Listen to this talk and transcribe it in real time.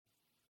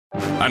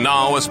And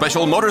now, a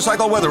special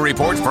motorcycle weather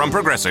report from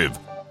Progressive.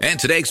 And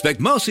today, expect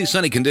mostly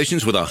sunny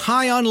conditions with a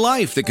high on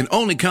life that can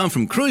only come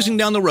from cruising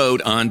down the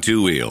road on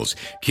two wheels.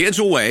 Kids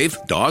will wave,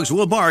 dogs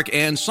will bark,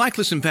 and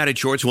cyclists in padded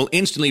shorts will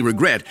instantly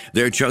regret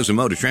their chosen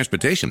mode of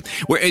transportation.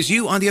 Whereas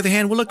you, on the other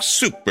hand, will look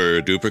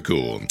super duper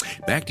cool.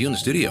 Back to you in the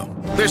studio.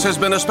 This has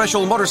been a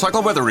special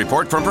motorcycle weather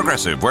report from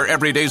Progressive, where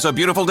every day's a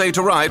beautiful day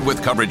to ride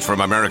with coverage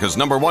from America's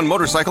 #1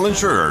 motorcycle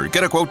insurer.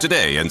 Get a quote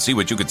today and see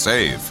what you could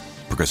save.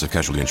 Progressive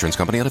Casualty Insurance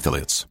Company and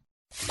Affiliates.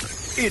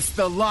 It's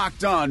the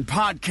Locked On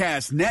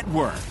Podcast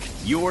Network,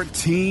 your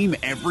team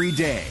every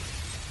day.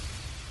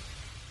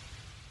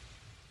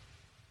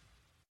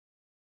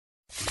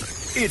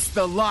 It's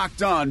the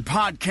Locked On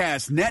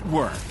Podcast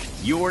Network,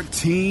 your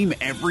team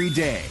every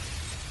day.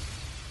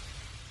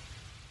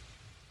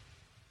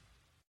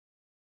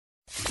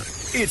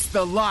 It's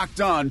the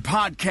Locked On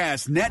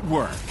Podcast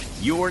Network,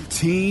 your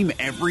team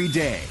every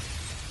day.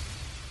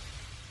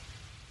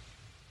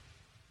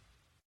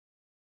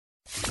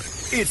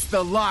 It's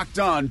the Locked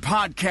On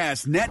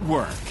Podcast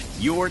Network,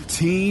 your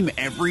team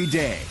every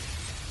day.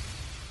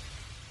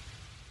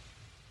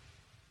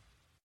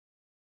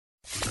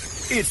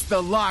 It's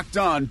the Locked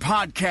On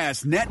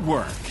Podcast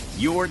Network,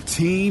 your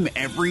team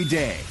every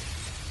day.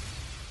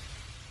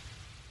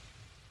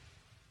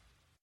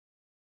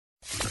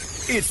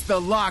 It's the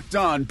Locked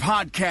On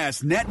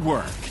Podcast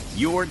Network,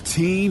 your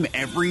team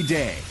every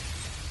day.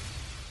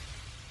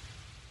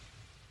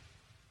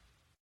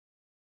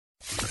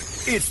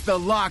 It's the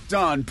Locked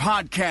On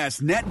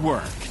Podcast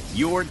Network,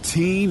 your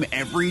team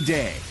every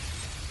day.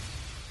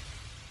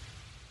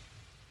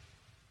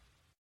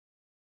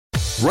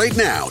 Right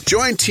now,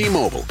 join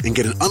T-Mobile and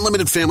get an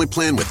unlimited family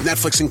plan with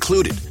Netflix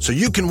included, so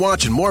you can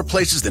watch in more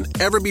places than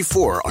ever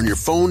before on your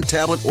phone,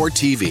 tablet, or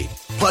TV.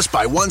 Plus,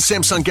 buy one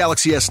Samsung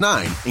Galaxy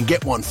S9 and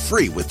get one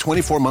free with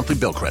 24 monthly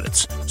bill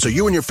credits, so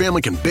you and your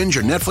family can binge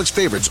your Netflix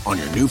favorites on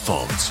your new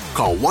phones.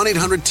 Call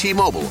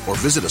 1-800-T-Mobile or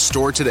visit a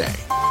store today.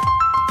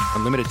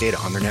 Unlimited data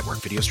on their network.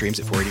 Video streams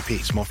at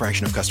 480p. Small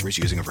fraction of customers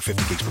using over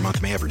 50 gigs per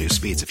month may have reduced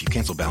speeds. If you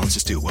cancel, balance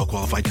is due.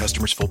 Well-qualified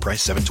customers, full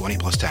price, $720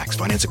 plus tax.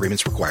 Finance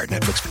agreements required.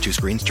 Netflix for 2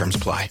 screens. Terms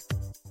apply.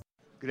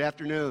 Good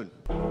afternoon.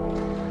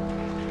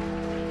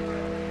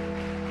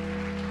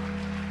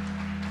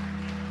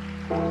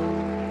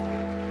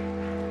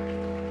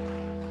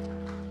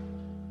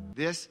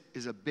 This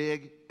is a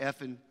big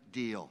effing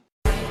deal.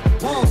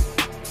 Whoa.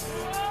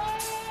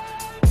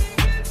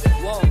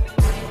 Whoa.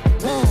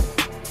 Whoa.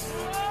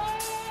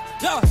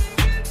 Yeah,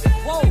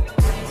 whoa.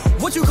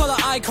 What you call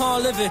an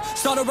icon living?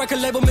 Start a record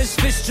label,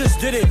 Misfits just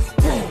did it.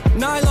 Whoa.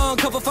 Nylon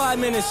cover 5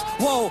 minutes.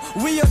 Whoa,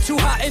 we are too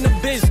hot in the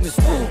business.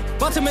 Whoa.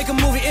 About to make a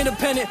movie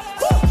independent.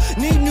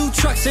 Whoa. Need new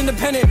trucks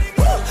independent.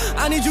 Whoa.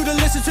 I need you to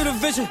listen to the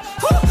vision.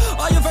 Whoa.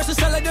 All your verses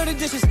sound like dirty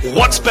dishes.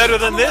 What's better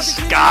than this?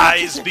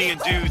 Guys being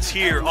dudes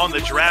here on the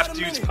Draft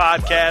Dudes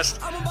podcast.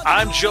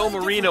 I'm Joe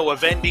Marino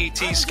of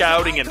NDT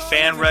Scouting and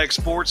FanRag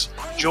Sports,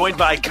 joined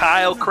by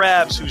Kyle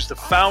Krabs, who's the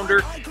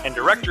founder and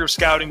director of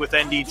scouting with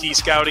NDT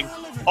Scouting,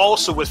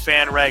 also with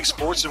FanRag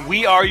Sports, and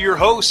we are your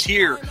hosts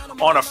here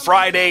on a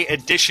Friday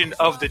edition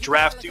of the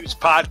Draft Dudes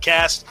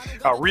podcast.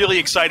 Really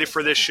excited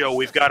for this show.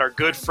 We've got our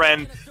good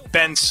friend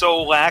Ben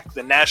Solak,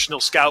 the national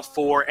scout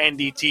for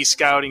NDT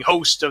Scouting,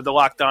 host of the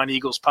Locked On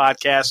Eagles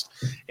podcast,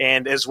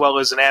 and as well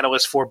as an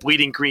analyst for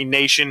Bleeding Green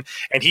Nation.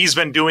 And he's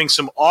been doing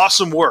some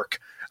awesome work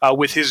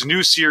with his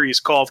new series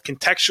called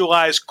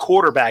Contextualized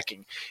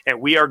Quarterbacking. And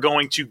we are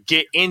going to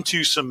get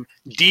into some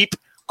deep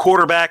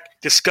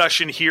quarterback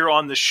discussion here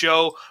on the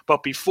show.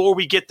 But before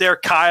we get there,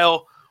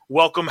 Kyle,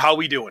 welcome. How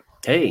we doing?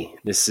 Hey,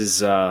 this is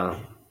the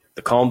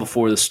calm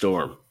before the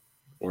storm.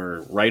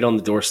 We're right on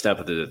the doorstep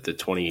of the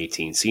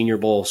 2018 Senior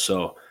Bowl.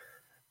 So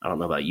I don't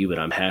know about you, but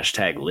I'm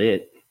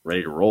 #lit,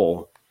 ready to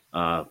roll.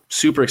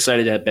 Super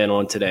excited to have Ben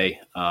on today.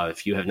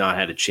 If you have not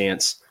had a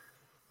chance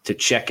to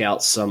check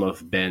out some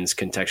of Ben's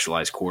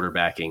contextualized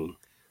quarterbacking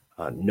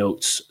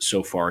notes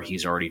so far,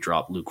 he's already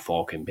dropped Luke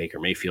Falk and Baker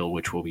Mayfield,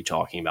 which we'll be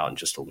talking about in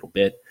just a little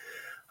bit.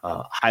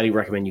 Highly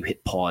recommend you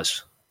hit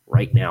pause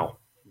right now.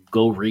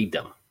 Go read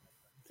them.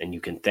 And you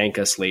can thank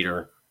us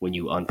later when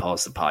you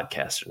unpause the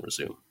podcast and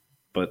resume.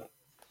 But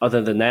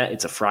other than that,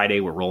 it's a Friday.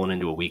 We're rolling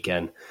into a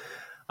weekend.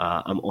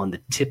 I'm on the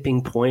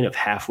tipping point of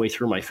halfway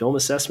through my film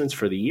assessments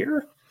for the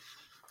year.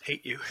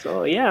 Hate you.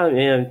 So, yeah.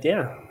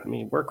 I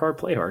mean, work hard,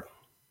 play hard.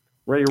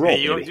 Ready to roll,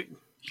 hey,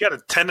 you got a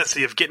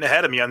tendency of getting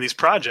ahead of me on these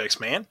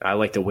projects, man. I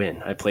like to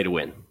win. I play to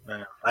win.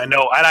 I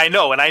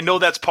know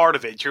that's part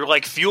of it. You're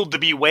like fueled to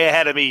be way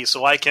ahead of me,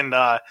 so I can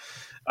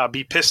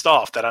be pissed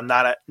off that I'm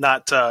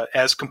not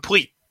as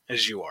complete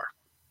as you are.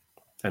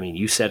 I mean,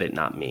 you said it,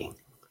 not me.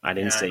 I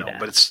didn't say that.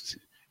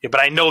 But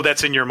I know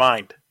that's in your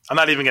mind. I'm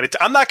not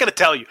going to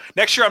tell you.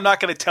 Next year, I'm not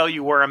going to tell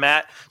you where I'm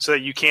at so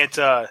that you can't.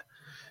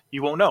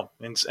 You won't know,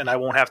 and I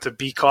won't have to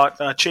be caught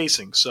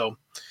chasing. So,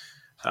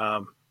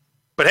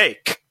 but hey,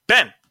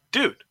 Ben,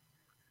 dude,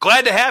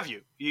 glad to have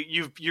you.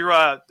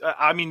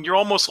 You're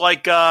almost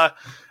like a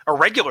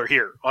regular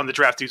here on the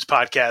Draft Dudes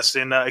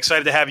podcast, and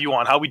excited to have you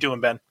on. How we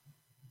doing, Ben?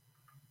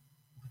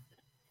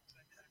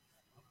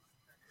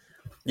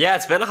 Yeah,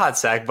 it's been a hot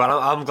sec, but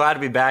I'm glad to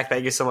be back.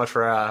 Thank you so much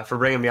for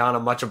bringing me on.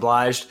 I'm much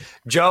obliged.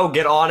 Joe,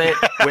 get on it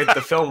with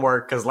the film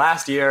work, because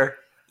last year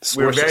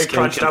we were very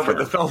crunched up with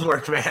the film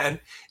work, man.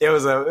 It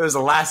was a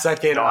last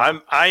second.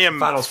 No, I am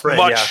final sprint,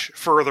 much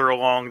further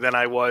along than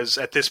I was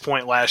at this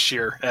point last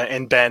year.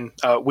 And Ben,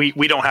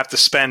 we don't have to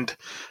spend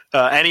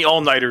any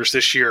all-nighters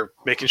this year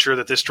making sure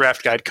that this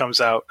draft guide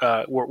comes out.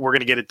 We're going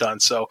to get it done.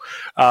 So,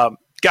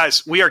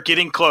 guys, we are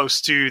getting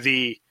close to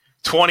the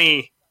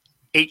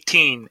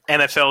 2018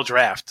 NFL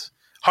draft.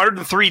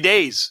 103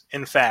 days,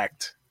 in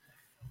fact.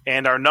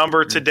 And our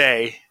number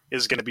today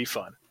is going to be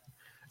fun.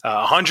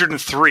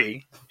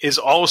 103 is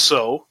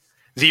also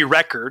the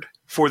record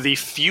for the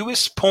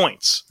fewest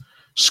points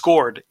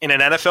scored in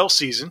an NFL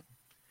season.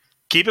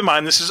 Keep in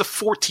mind, this is a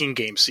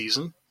 14-game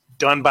season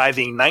done by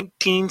the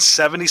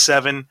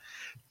 1977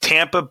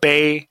 Tampa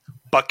Bay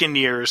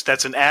Buccaneers.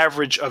 That's an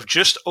average of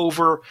just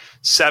over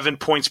 7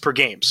 points per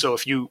game. So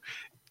if you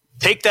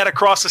take that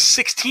across a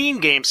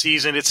 16-game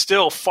season, it's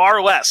still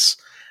far less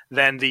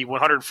than the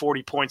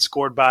 140 points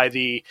scored by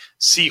the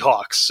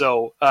Seahawks.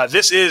 So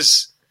this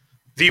is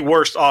the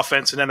worst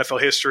offense in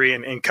NFL history.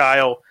 And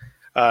Kyle,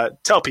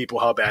 tell people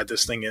how bad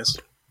this thing is.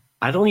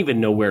 I don't even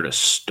know where to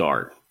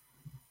start.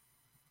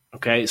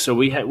 Okay, so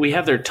we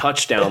have their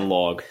touchdown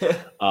log.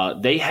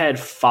 They had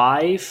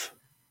 5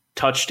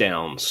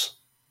 touchdowns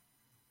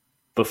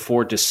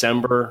before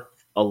December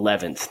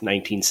 11th,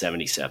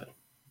 1977.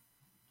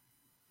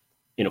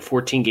 In a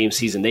 14-game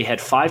season, they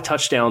had 5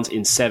 touchdowns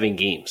in 7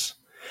 games.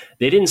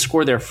 They didn't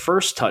score their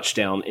first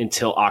touchdown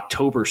until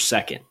October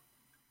 2nd.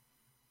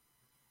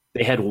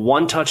 They had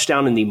 1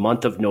 touchdown in the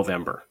month of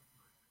November,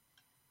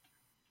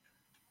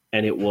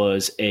 and it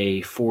was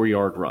a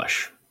 4-yard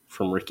rush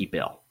from Ricky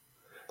Bell.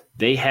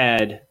 They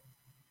had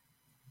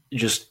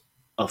just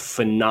a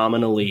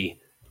phenomenally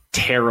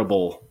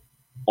terrible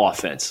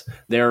offense.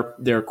 Their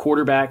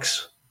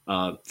quarterbacks,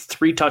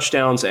 3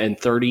 touchdowns and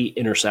 30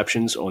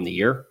 interceptions on the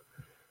year,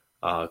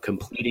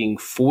 completing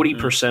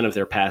 40% of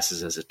their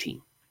passes as a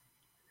team.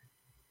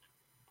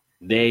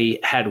 They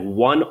had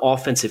 1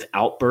 offensive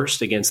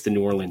outburst against the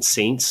New Orleans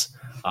Saints,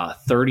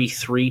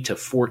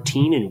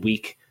 33-14 in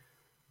week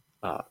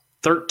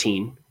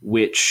 13,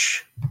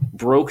 which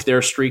broke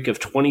their streak of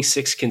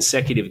 26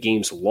 consecutive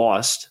games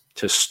lost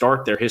to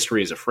start their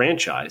history as a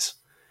franchise.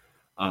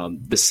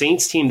 The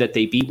Saints team that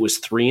they beat was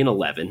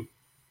 3-11.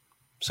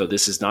 So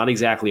this is not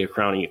exactly a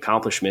crowning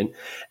accomplishment.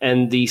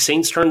 And the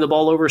Saints turned the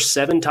ball over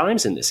 7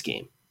 times in this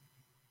game.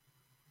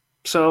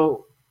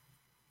 So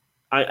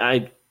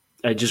I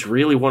just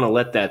really want to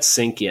let that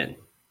sink in.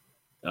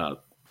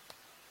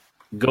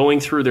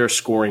 Going through their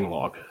scoring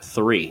log,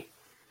 3,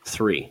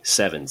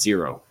 7,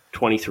 0,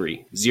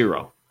 23,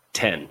 0,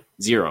 10,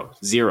 0,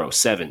 0,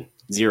 7,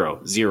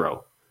 0,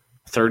 0,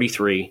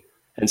 33,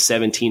 and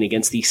 17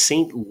 against the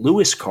St.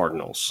 Louis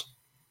Cardinals.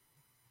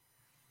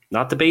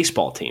 Not the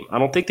baseball team. I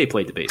don't think they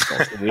played the baseball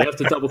team. We have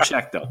to double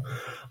check, though.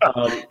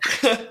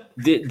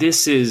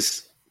 This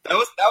is...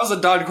 That was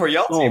a Don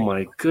Coryell team. Oh,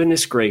 my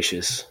goodness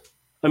gracious.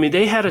 I mean,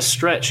 they had a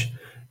stretch.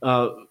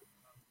 The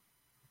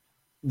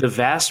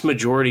vast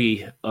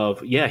majority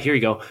of, here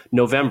you go,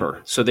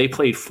 November. So they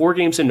played 4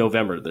 games in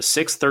November, the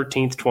 6th,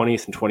 13th,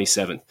 20th, and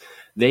 27th.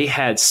 They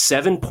had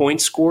 7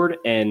 points scored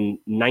and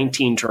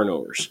 19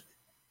 turnovers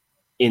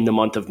in the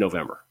month of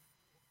November.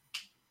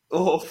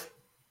 Oh,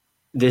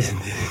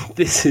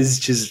 This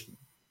is,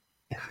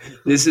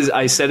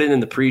 I said it in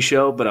the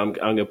pre-show, but I'm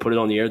going to put it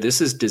on the air.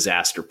 This is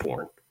disaster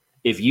porn.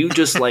 If you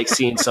just like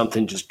seeing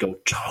something just go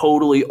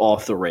totally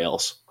off the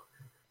rails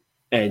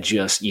and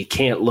just, you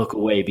can't look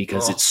away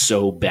because it's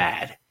so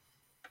bad,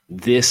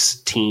 this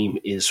team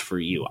is for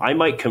you. I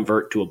might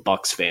convert to a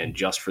Bucs fan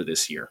just for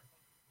this year.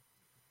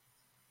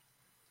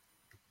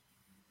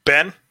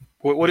 Ben,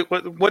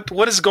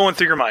 what is going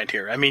through your mind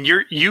here? I mean,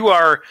 you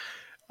are.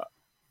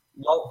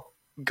 Well,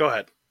 go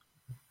ahead.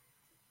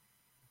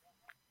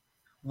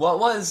 What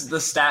was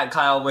the stat,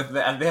 Kyle? With they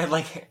had they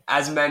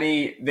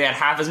had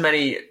half as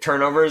many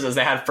turnovers as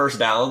they had first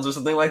downs, or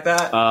something like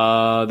that.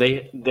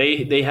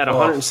 They had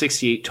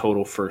 168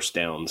 total first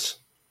downs.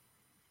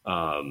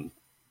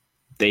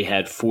 They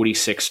had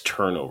 46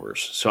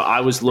 turnovers. So I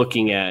was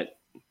looking at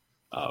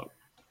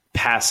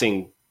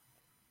passing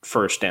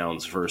first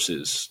downs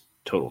versus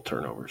total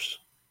turnovers.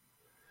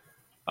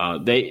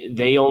 They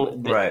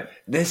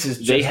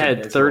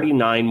had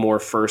 39 more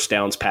first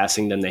downs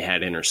passing than they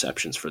had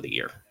interceptions for the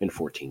year in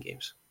 14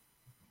 games.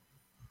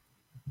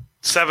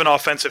 7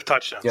 offensive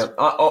touchdowns. Yep.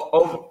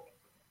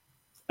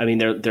 I mean,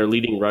 their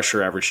leading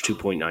rusher averaged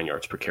 2.9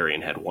 yards per carry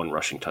and had 1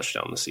 rushing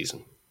touchdown this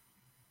season.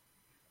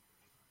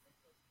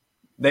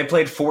 They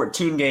played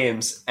 14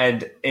 games,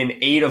 and in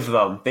 8 of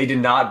them, they did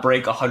not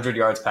break 100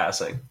 yards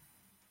passing.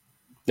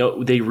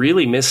 No, they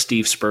really missed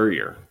Steve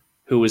Spurrier,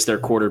 who was their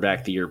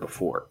quarterback the year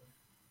before,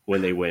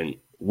 when they went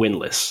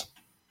winless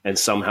and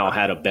somehow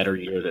had a better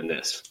year than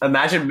this.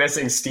 Imagine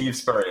missing Steve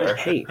Spurrier.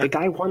 Hey, the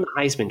guy won the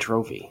Heisman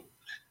Trophy.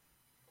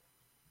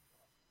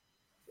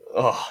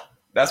 Oh,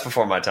 that's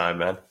before my time,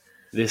 man.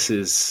 This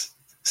is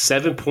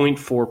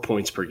 7.4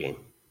 points per game.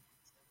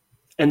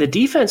 And the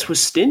defense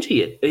was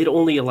stingy. It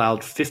only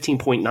allowed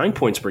 15.9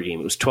 points per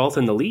game. It was 12th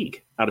in the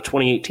league out of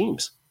 28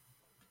 teams.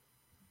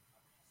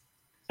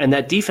 And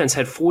that defense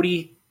had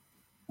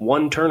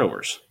 41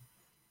 turnovers.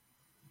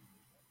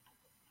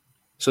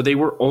 So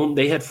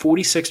they had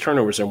 46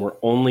 turnovers and were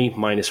only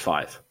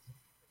 -5.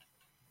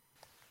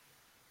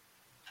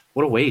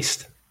 What a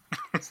waste.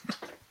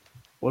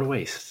 What a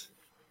waste.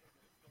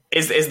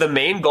 Is the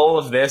main goal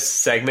of this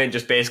segment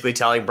just basically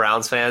telling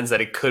Browns fans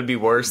that it could be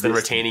worse than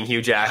retaining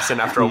Hugh Jackson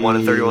after a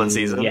 1-31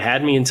 season? You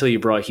had me until you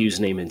brought Hugh's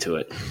name into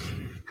it.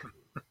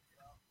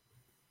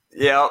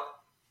 Yeah.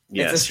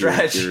 Yes, it's a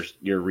stretch.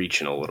 You're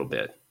reaching a little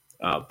bit.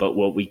 But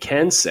what we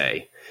can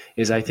say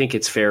is I think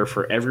it's fair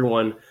for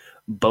everyone.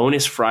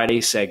 Bonus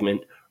Friday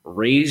segment.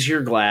 Raise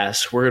your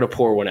glass. We're going to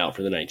pour one out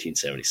for the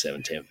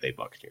 1977 Tampa Bay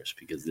Buccaneers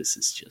because this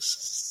is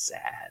just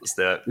sad.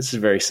 This is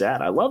very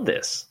sad. I love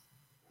this.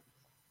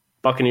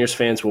 Buccaneers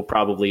fans will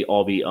probably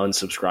all be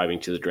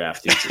unsubscribing to the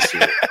Draft Dudes as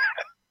soon as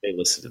they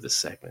listen to this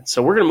segment.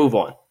 So we're going to move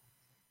on.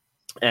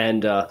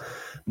 And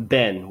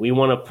Ben, we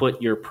want to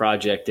put your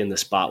project in the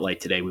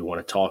spotlight today. We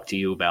want to talk to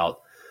you about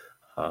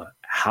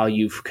how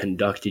you've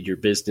conducted your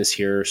business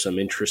here, some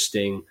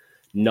interesting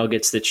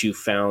nuggets that you've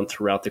found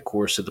throughout the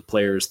course of the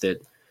players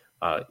that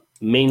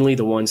mainly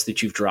the ones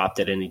that you've dropped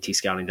at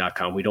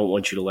netscouting.com. We don't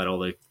want you to let all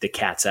the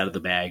cats out of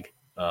the bag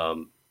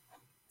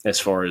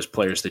as far as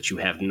players that you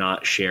have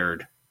not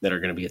shared that are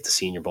going to be at the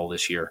Senior Bowl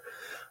this year.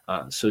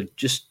 So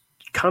just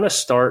kind of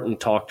start and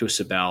talk to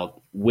us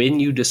about when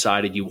you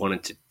decided you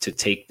wanted to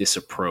take this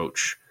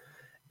approach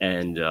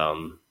and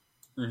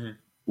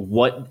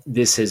what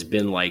this has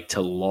been like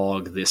to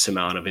log this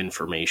amount of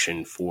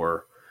information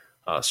for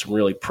some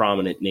really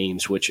prominent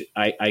names, which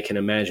I can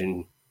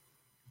imagine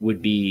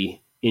would be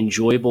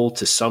enjoyable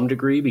to some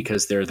degree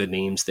because they're the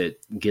names that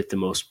get the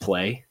most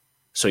play.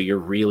 So you're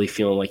really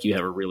feeling like you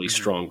have a really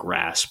strong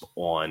grasp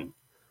on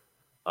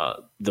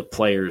the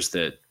players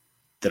that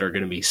are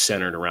going to be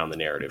centered around the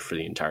narrative for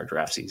the entire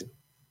draft season.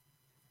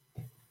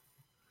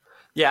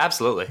 Yeah,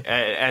 absolutely.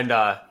 And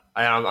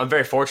I'm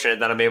very fortunate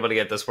that I'm able to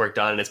get this work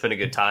done, and it's been a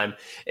good time.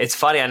 It's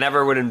funny, I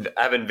never would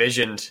have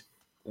envisioned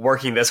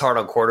working this hard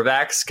on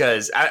quarterbacks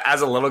because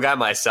as a little guy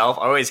myself,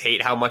 I always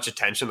hate how much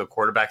attention the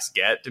quarterbacks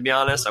get, to be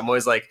honest. I'm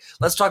always like,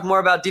 let's talk more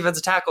about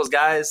defensive tackles,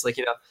 guys. Like,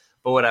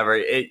 but whatever.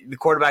 The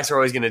quarterbacks are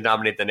always going to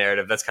dominate the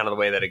narrative. That's kind of the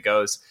way that it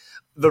goes.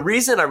 The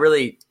reason I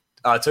really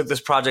took this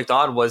project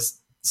on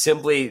was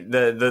simply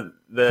the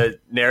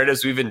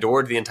narratives we've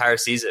endured the entire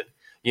season.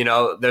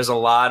 There's a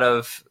lot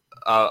of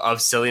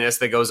silliness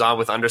that goes on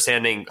with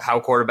understanding how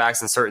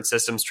quarterbacks in certain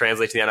systems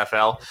translate to the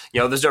NFL.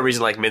 There's no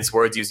reason like mince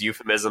words, use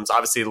euphemisms.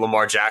 Obviously,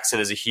 Lamar Jackson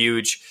is a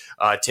huge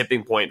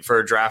tipping point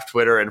for draft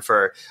Twitter and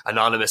for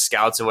anonymous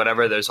scouts and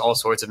whatever. There's all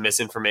sorts of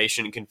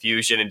misinformation and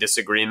confusion and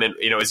disagreement,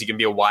 as he can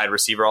be a wide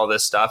receiver, all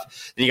this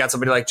stuff. Then you got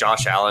somebody like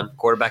Josh Allen,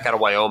 quarterback out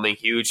of Wyoming,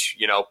 huge,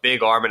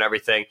 big arm and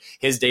everything.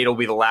 His data will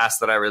be the last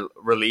that I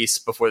release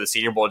before the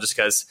Senior Bowl just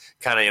because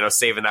kind of,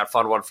 saving that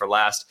fun one for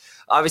last.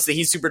 Obviously,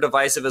 he's super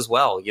divisive as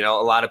well. A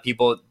lot of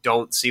people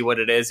don't see what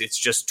it is. It's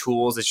just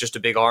tools. It's just a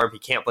big arm. He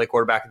can't play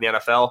quarterback in the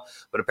NFL,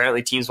 but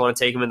apparently teams want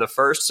to take him in the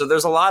first. So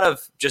there's a lot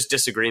of just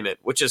disagreement,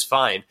 which is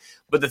fine.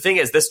 But the thing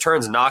is, this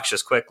turns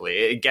noxious quickly.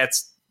 It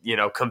gets,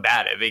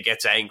 combative. It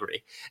gets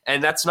angry.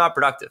 And that's not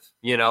productive.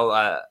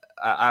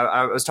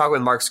 I was talking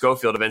with Mark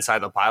Schofield of Inside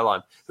the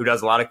Pylon, who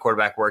does a lot of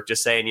quarterback work,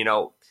 just saying,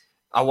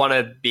 I want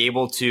to be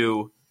able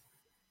to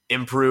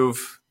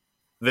improve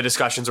the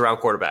discussions around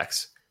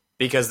quarterbacks,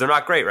 because they're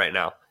not great right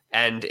now.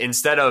 And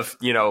instead of,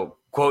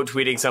 quote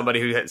tweeting somebody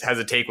who has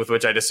a take with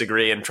which I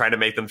disagree and trying to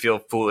make them feel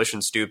foolish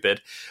and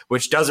stupid,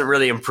 which doesn't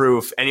really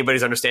improve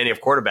anybody's understanding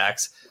of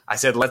quarterbacks, I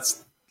said,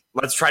 let's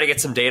try to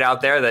get some data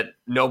out there that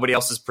nobody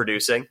else is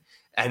producing.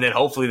 And then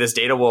hopefully this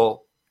data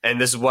will,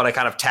 and this is what I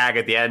kind of tag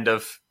at the end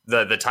of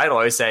the title.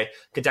 I always say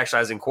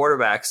contextualizing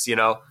quarterbacks,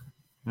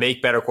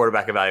 make better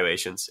quarterback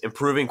evaluations,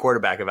 improving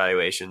quarterback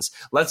evaluations.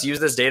 Let's use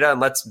this data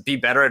and let's be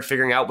better at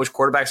figuring out which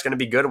quarterback's going to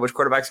be good and which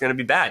quarterback's going to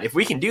be bad. If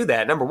we can do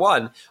that, number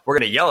one, we're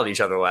going to yell at each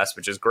other less,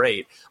 which is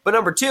great. But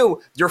number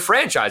two, your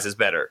franchise is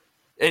better.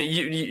 And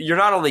you're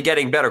not only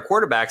getting better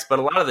quarterbacks, but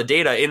a lot of the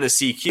data in the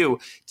CQ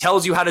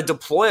tells you how to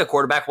deploy a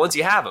quarterback once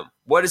you have him.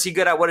 What is he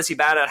good at? What is he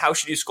bad at? How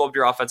should you sculpt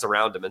your offense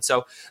around him? And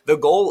so the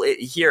goal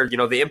here,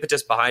 the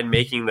impetus behind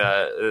making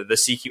the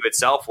CQ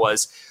itself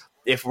was,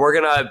 if we're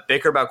going to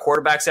bicker about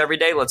quarterbacks every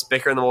day, let's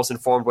bicker in the most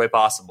informed way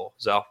possible.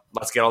 So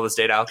let's get all this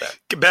data out there.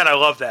 Ben, I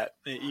love that.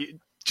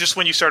 Just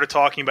when you started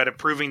talking about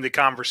improving the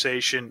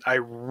conversation, I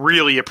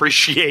really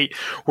appreciate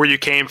where you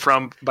came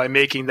from by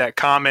making that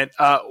comment.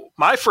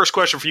 My first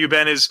question for you,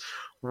 Ben, is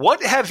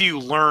what have you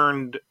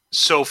learned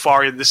so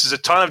far? This is a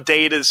ton of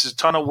data. This is a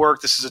ton of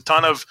work. This is a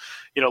ton of,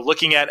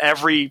 looking at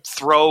every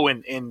throw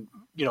and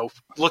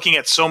looking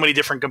at so many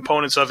different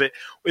components of it.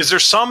 Is there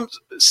some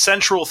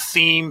central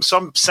theme,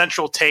 some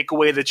central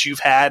takeaway that you've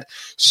had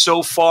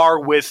so far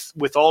with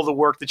all the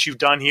work that you've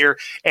done here?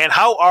 And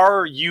how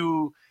are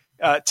you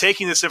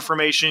taking this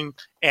information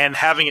and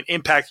having it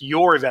impact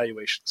your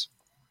evaluations?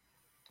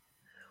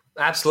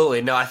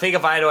 Absolutely. No, I think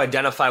if I had to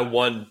identify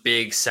one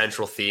big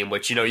central theme,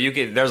 which,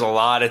 there's a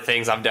lot of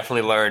things I've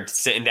definitely learned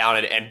sitting down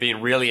and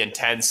being really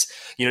intense.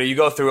 You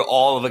go through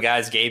all of a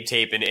guy's game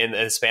tape in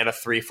the span of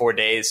 3-4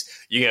 days,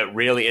 you get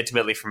really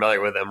intimately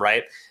familiar with them,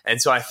 right? And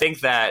so I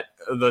think that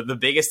the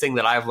biggest thing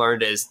that I've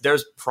learned is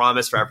there's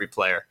promise for every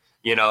player.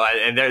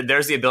 And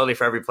there's the ability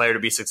for every player to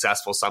be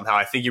successful somehow.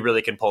 I think you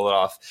really can pull it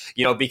off,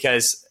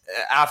 because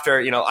after,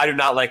 I do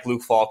not like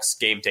Luke Falk's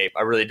game tape.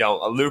 I really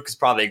don't. Luke is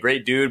probably a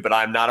great dude, but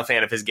I'm not a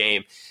fan of his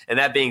game. And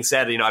that being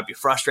said, I'd be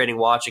frustrating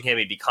watching him.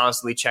 He'd be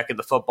constantly checking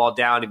the football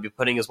down. He'd be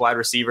putting his wide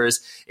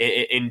receivers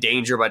in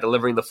danger by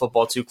delivering the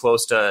football too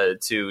close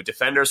to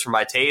defenders for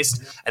my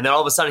taste. And then all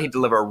of a sudden he'd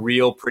deliver a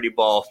real pretty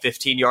ball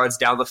 15 yards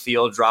down the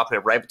field, dropping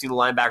it right between the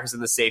linebackers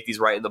and the safeties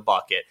right in the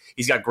bucket.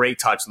 He's got great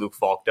touch, Luke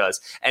Falk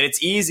does. And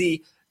it's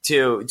easy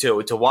to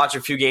watch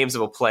a few games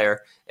of a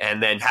player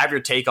and then have your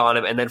take on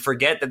him and then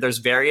forget that there's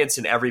variance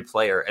in every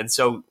player. And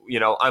so,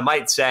 I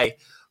might say,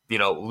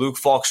 Luke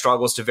Falk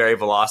struggles to vary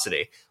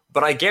velocity,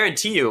 but I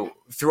guarantee you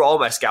through all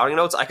my scouting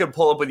notes, I could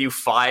pull up with you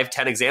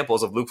 5-10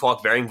 examples of Luke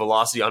Falk varying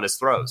velocity on his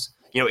throws.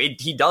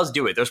 He does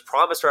do it. There's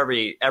promise for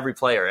every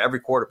player, every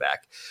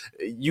quarterback.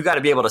 You got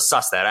to be able to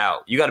suss that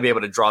out. You got to be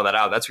able to draw that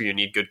out. That's where you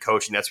need good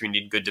coaching. That's where you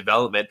need good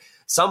development.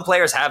 Some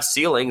players have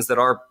ceilings that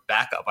are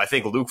backup. I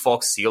think Luke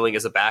Falk's ceiling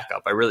is a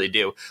backup. I really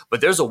do.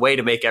 But there's a way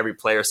to make every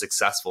player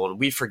successful, and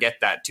we forget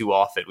that too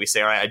often. We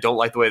say, all right, I don't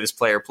like the way this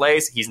player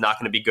plays. He's not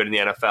going to be good in the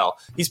NFL.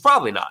 He's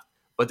probably not.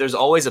 But there's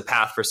always a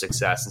path for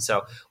success. And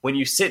so when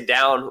you sit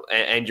down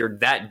and you're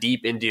that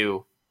deep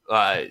into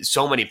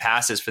so many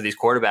passes for these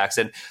quarterbacks.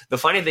 And the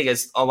funny thing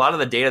is a lot of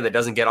the data that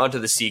doesn't get onto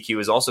the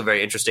CQ is also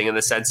very interesting in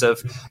the sense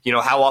of,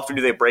 how often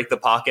do they break the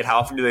pocket? How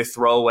often do they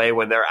throw away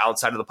when they're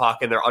outside of the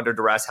pocket and they're under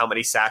duress? How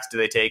many sacks do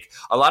they take?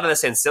 A lot of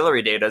this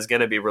ancillary data is going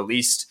to be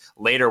released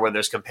later when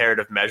there's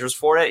comparative measures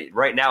for it.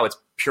 Right now, it's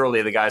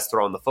purely the guys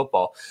throwing the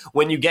football.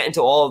 When you get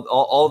into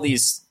all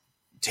these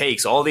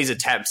takes, all these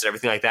attempts and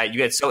everything like that, you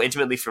get so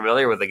intimately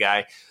familiar with the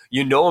guy.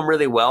 You know him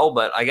really well,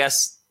 but I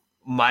guess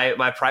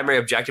my primary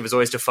objective is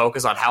always to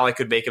focus on how I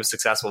could make him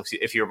successful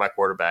if you were my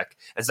quarterback.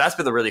 And so that's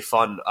been the really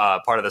fun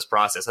part of this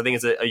process. I think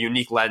it's a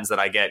unique lens that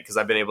I get because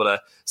I've been able to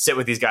sit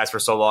with these guys for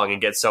so long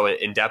and get so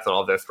in depth on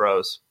all of their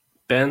throws.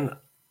 Ben,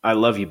 I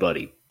love you,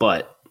 buddy,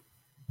 but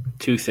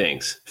two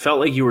things. Felt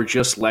like you were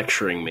just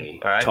lecturing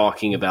me,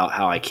 talking about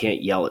how I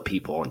can't yell at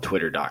people on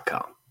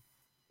Twitter.com.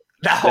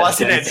 That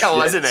wasn't it. That's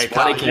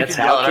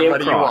how it came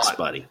across,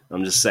 buddy.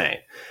 I'm just saying.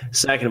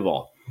 Second of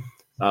all,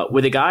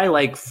 with a guy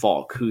like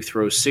Falk, who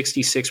throws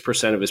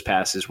 66% of his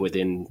passes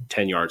within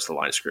 10 yards of the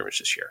line of scrimmage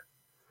this year,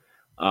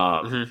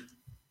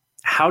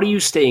 how do you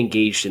stay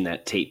engaged in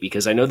that tape?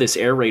 Because I know this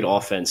air raid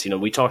offense,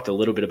 we talked a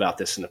little bit about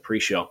this in the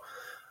pre-show.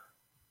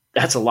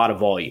 That's a lot of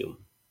volume.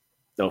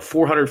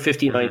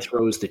 459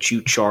 throws that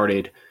you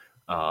charted,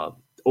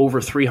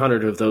 over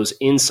 300 of those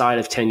inside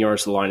of 10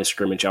 yards of the line of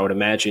scrimmage. I would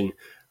imagine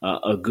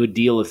a good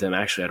deal of them.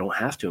 Actually, I don't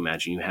have to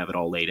imagine. You have it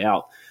all laid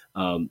out.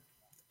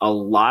 A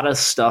lot of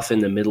stuff in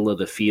the middle of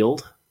the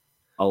field,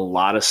 a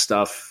lot of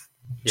stuff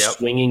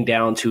swinging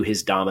down to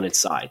his dominant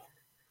side.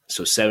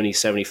 So 70,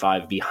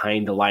 75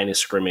 behind the line of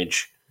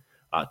scrimmage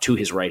to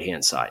his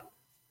right-hand side.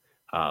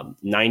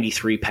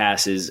 93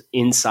 passes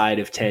inside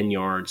of 10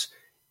 yards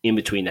in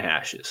between the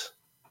hashes.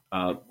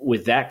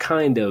 With that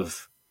kind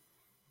of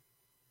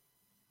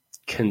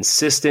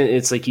consistent,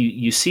 it's like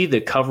you see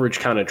the coverage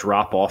kind of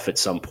drop off at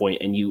some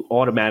point and you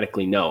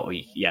automatically know,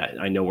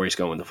 I know where he's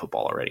going with the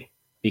football already.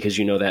 Because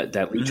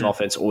that Leach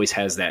offense always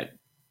has that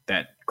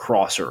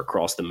crosser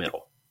across the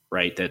middle,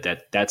 right?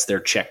 That's their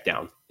check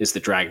down, is the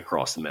drag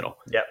across the middle.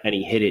 Yep. And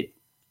he hit it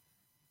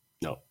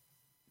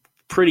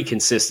pretty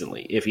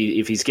consistently. If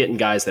he's getting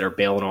guys that are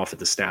bailing off at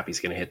the snap,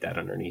 he's going to hit that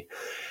underneath.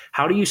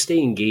 How do you stay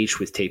engaged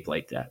with tape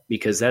like that?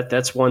 Because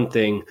that's one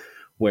thing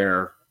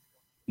where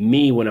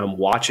when I'm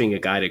watching a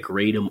guy to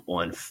grade him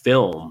on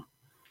film,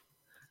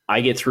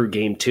 I get through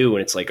game 2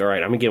 and it's like, all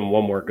right, I'm going to give him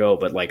one more go,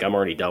 but I'm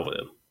already done with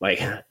him.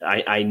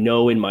 I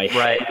know in my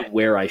head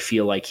where I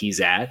feel like he's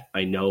at.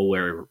 I know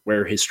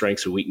where his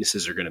strengths and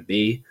weaknesses are going to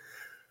be.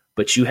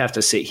 But you have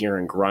to sit here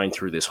and grind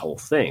through this whole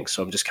thing.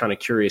 So I'm just kind of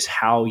curious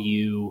how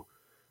you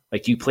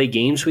do you play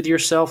games with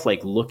yourself,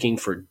 looking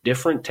for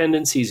different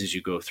tendencies as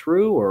you go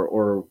through,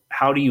 or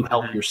how do you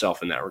help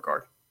yourself in that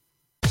regard?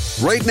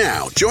 Right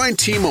now, join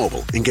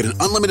T-Mobile and get an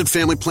unlimited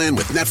family plan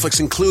with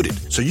Netflix included,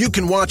 so you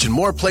can watch in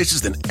more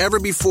places than ever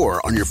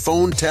before on your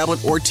phone,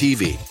 tablet, or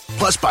TV.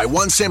 Plus, buy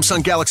one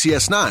Samsung Galaxy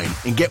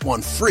S9 and get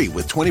one free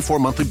with 24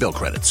 monthly bill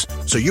credits,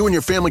 so you and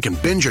your family can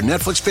binge your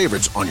Netflix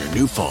favorites on your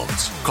new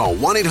phones. Call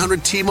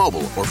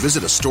 1-800-T-Mobile or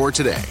visit a store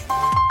today.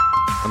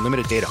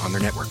 Unlimited data on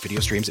their network. Video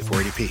streams at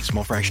 480p.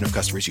 Small fraction of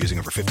customers using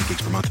over 50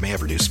 gigs per month may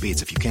have reduced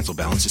speeds. If you cancel,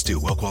 balance is due.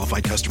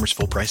 Well-qualified customers,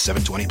 full price,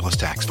 $720 plus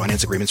tax.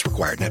 Finance agreements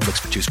required. Netflix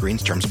for 2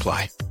 screens. Terms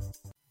apply.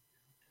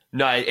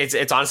 No,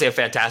 it's honestly a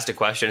fantastic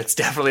question. It's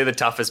definitely the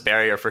toughest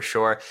barrier for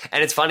sure.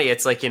 And it's funny.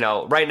 It's like,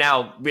 right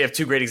now we have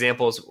two great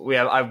examples.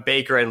 I have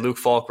Baker and Luke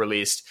Falk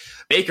released.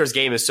 Baker's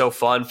game is so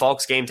fun.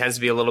 Falk's game tends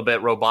to be a little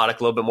bit robotic,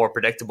 a little bit more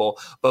predictable.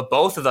 But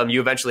both of them, you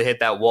eventually hit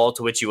that wall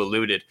to which you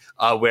alluded,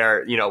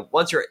 where,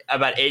 once you're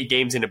about 8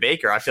 games into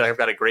Baker, I feel like I've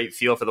got a great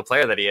feel for the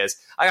player that he is.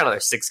 I got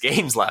another 6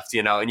 games left,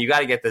 and you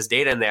got to get this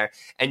data in there.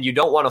 And you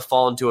don't want to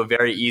fall into a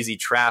very easy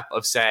trap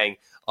of saying,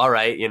 all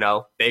right,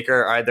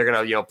 Baker, all right, they're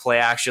going to, play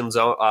action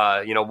zone,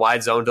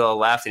 wide zone to the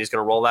left, and he's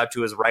going to roll out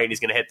to his right, and he's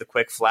going to hit the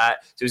quick flat.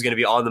 So he's going to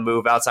be on the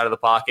move outside of the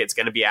pocket. It's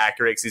going to be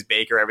accurate because he's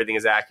Baker. Everything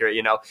is accurate.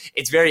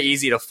 It's very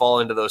easy to fall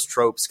into those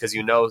tropes because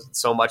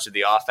so much of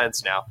the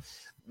offense now.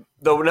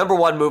 The number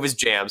one move is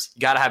jams.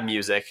 You got to have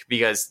music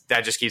because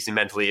that just keeps me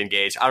mentally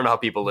engaged. I don't know how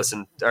people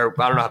listen, or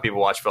I don't know how people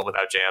watch film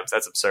without jams.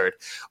 That's absurd.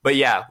 But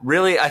yeah,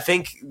 really, I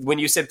think when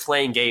you said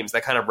playing games,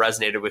 that kind of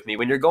resonated with me.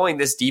 When you're going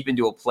this deep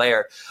into a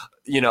player,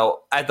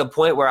 at the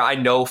point where I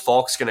know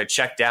Falk's going to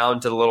check down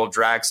to the little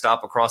drag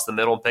stop across the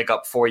middle and pick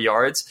up 4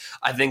 yards,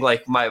 I think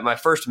like my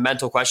first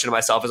mental question to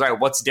myself is, all right,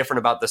 what's different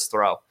about this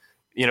throw?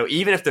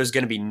 Even if there's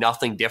going to be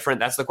nothing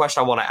different, that's the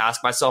question I want to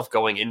ask myself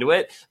going into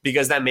it,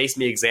 because that makes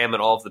me examine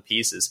all of the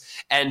pieces.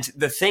 And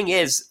the thing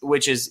is,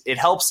 which is it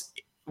helps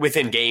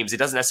within games. It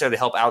doesn't necessarily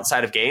help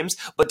outside of games,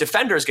 but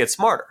defenders get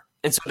smarter.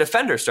 And so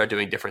defenders start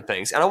doing different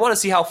things. And I want to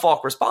see how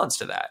Falk responds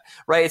to that,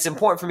 right? It's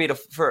important for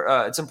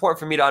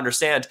me to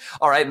understand,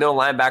 all right, middle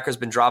linebacker's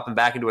been dropping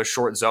back into a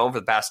short zone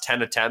for the past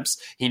 10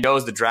 attempts. He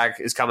knows the drag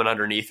is coming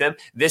underneath him.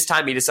 This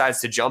time he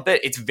decides to jump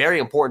it. It's very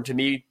important to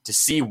me to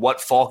see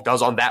what Falk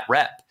does on that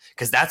rep,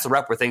 because that's the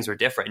rep where things are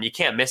different, and you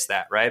can't miss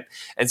that, right?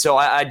 And so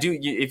I do,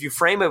 if you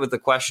frame it with the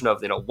question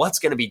of, what's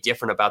going to be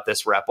different about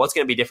this rep? What's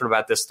going to be different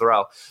about this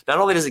throw? Not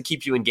only does it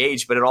keep you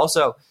engaged, but it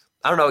also,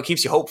 it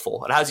keeps you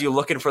hopeful. It has you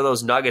looking for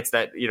those nuggets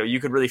that, you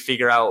could really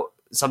figure out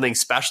something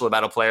special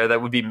about a player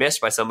that would be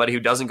missed by somebody who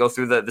doesn't go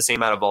through the same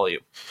amount of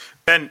volume.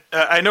 Ben,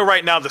 I know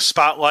right now the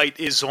spotlight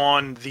is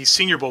on the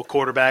Senior Bowl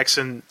quarterbacks,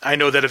 and I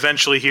know that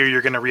eventually here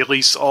you're going to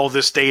release all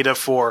this data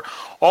for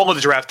all of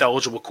the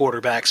draft-eligible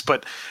quarterbacks.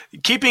 But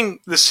keeping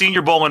the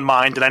Senior Bowl in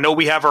mind, and I know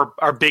we have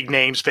our big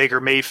names,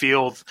 Baker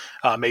Mayfield,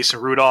 Mason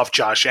Rudolph,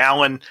 Josh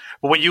Allen,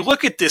 but when you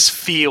look at this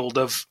field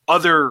of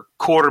other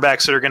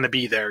quarterbacks that are going to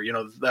be there,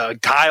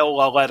 Kyle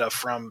Lauletta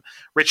from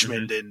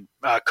Richmond, and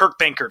Kirk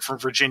Benkert from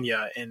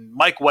Virginia, and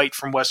Mike White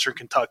from Western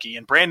Kentucky,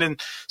 and Brandon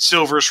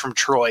Silvers from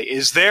Troy,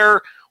 is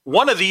there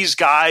one of these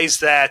guys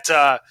that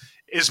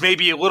is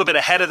maybe a little bit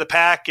ahead of the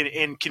pack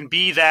and can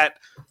be that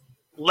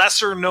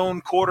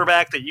lesser-known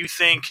quarterback that you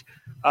think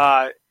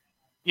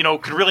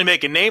could really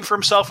make a name for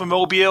himself in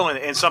Mobile,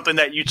 and something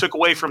that you took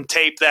away from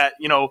tape that,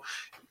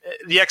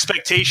 the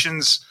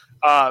expectations,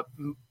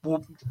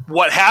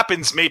 what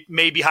happens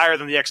may be higher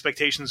than the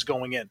expectations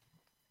going in?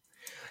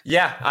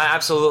 Yeah,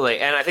 absolutely.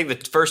 And I think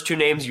the first 2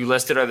 names you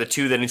listed are the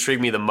 2 that intrigue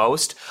me the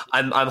most.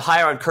 I'm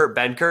higher on Kurt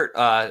Benkert.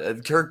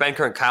 Kurt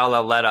Benkert and Kyle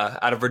Lauletta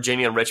out of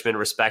Virginia and Richmond,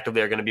 respectively,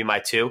 are going to be my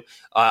 2.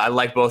 I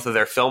like both of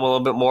their film a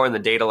little bit more, and the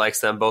data likes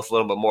them both a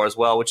little bit more as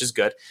well, which is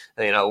good.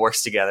 It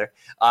works together.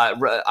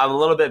 I'm a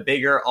little bit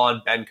bigger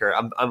on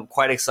Benkert. I'm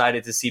quite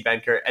excited to see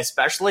Benkert,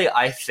 especially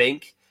I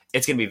think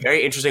it's going to be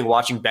very interesting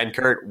watching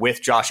Benkert with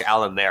Josh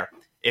Allen there,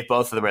 if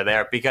both of them are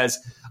there, because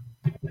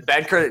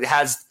Benkert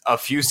has a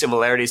few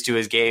similarities to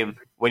his game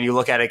when you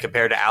look at it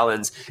compared to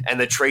Allen's, and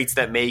the traits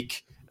that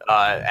make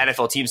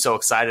NFL teams so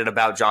excited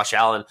about Josh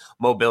Allen: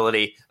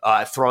 mobility,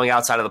 throwing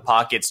outside of the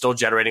pocket, still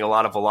generating a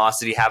lot of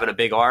velocity, having a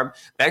big arm.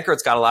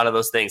 Benkert's got a lot of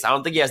those things. I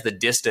don't think he has the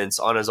distance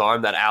on his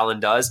arm that Allen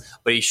does,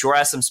 but he sure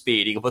has some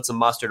speed. He can put some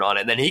mustard on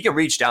it, and then he can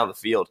reach down the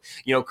field.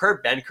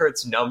 Kurt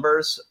Benkert's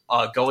numbers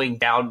going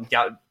down,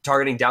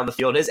 targeting down the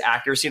field, his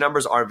accuracy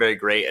numbers aren't very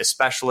great,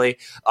 especially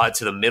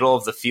to the middle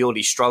of the field.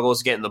 He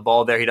struggles getting the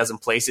ball there. He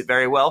doesn't place it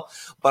very well.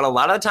 But a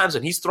lot of the times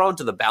when he's thrown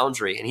to the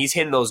boundary and he's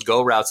hitting those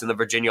go routes in the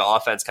Virginia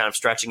offense, kind of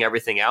stretching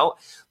everything out,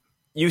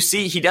 you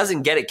see he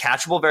doesn't get it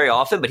catchable very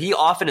often, but he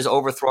often is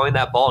overthrowing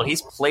that ball, and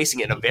he's placing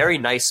it in a very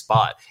nice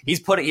spot.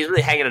 He's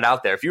really hanging it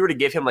out there. If you were to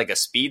give him like a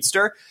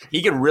speedster,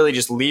 he can really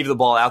just leave the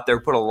ball out there,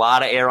 put a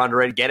lot of air under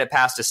it, get it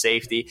past a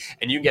safety,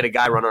 and you can get a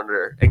guy run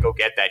under and go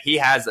get that. He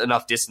has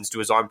enough distance to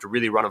his arm to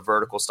really run a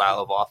vertical style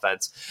of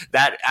offense.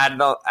 That add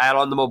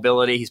on the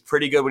mobility. He's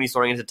pretty good when he's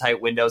throwing into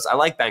tight windows. I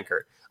like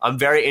Benkert. I'm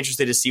very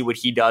interested to see what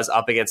he does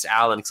up against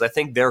Allen, because I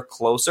think they're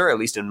closer, at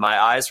least in my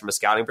eyes, from a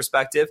scouting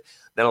perspective,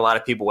 than a lot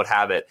of people would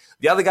have it.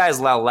 The other guy is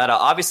Lauletta.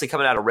 Obviously,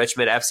 coming out of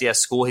Richmond, FCS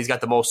school, he's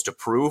got the most to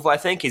prove, I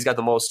think. He's got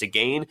the most to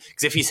gain,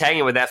 because if he's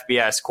hanging with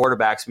FBS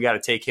quarterbacks, we got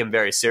to take him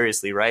very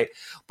seriously, right?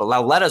 But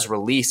Lauletta's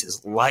release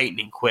is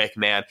lightning quick,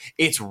 man.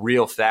 It's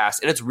real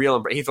fast, and it's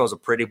real. He throws a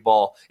pretty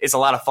ball. It's a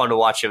lot of fun to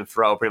watch him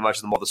throw, pretty much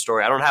the moral of the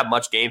story. I don't have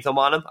much game film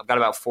on him. I've got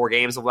about 4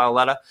 games of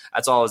Lauletta.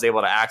 That's all I was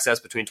able to access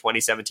between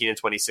 2017 and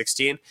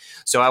 2016.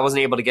 So I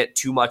wasn't able to get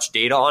too much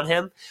data on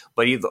him,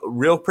 but he's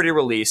real pretty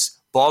release,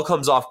 Ball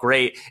comes off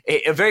great.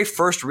 A very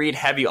first read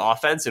heavy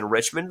offense in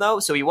Richmond, though,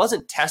 so he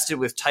wasn't tested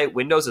with tight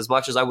windows as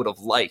much as I would have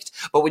liked.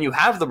 But when you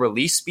have the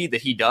release speed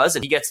that he does,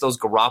 and he gets those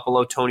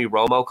Garoppolo, Tony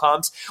Romo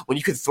comps, when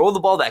you can throw the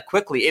ball that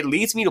quickly, it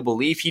leads me to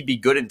believe he'd be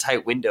good in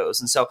tight windows.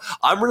 And so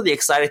I'm really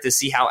excited to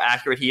see how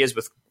accurate he is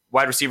with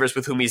wide receivers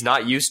with whom he's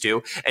not used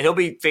to, and he'll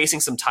be facing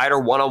some tighter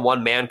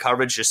one-on-one man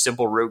coverage, just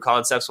simple route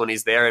concepts when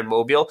he's there in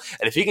Mobile.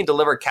 And if he can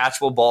deliver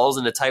catchable balls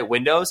into tight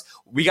windows,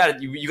 you got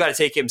to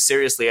take him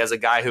seriously as a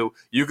guy who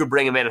you could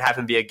bring him in and have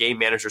him be a game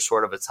manager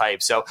sort of a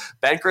type. So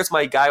Benkert's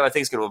my guy who I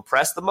think is going to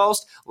impress the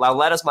most.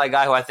 Lauletta's my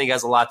guy who I think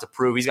has a lot to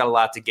prove. He's got a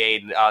lot to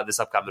gain this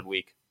upcoming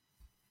week.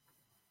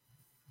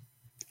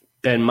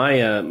 Ben,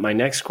 my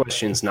next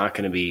question is not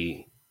going to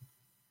be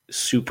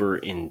super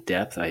in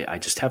depth. I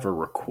just have a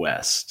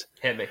request.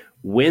 Hit me.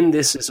 When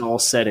this is all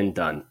said and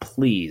done,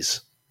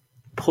 please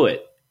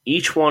put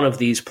each one of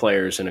these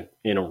players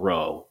in a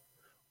row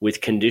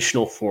with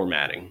conditional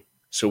formatting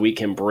so we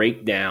can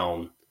break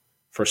down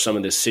for some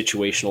of this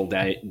situational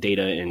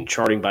data and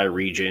charting by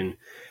region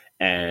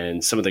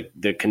and some of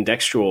the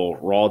contextual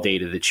raw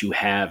data that you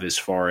have as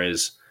far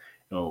as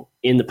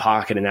in the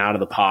pocket and out of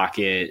the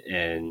pocket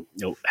and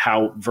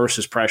how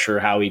versus pressure,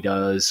 how he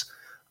does.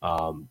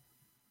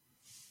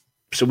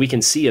 So we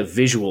can see a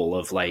visual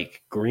of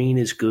like green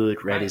is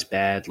good, red is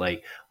bad.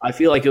 Like I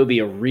feel like it would be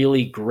a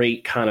really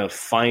great kind of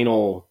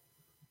final,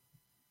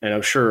 and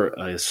I'm sure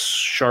a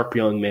sharp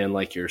young man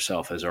like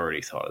yourself has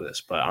already thought of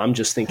this, but I'm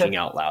just thinking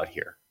out loud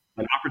here.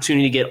 An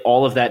opportunity to get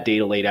all of that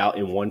data laid out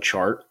in one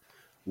chart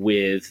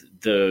with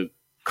the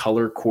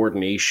color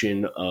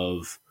coordination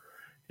of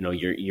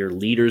your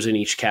leaders in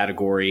each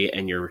category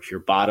and your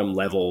bottom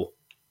level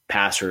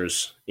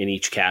passers in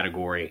each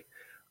category.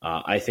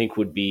 I think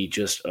would be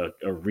just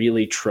a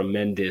really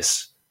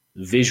tremendous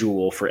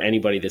visual for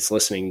anybody that's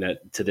listening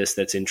to this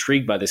that's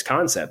intrigued by this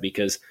concept,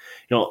 because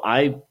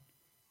I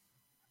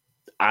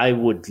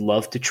would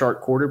love to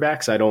chart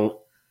quarterbacks. I don't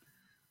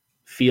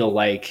feel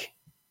like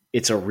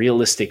it's a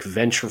realistic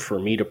venture for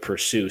me to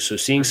pursue. So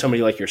seeing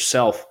somebody like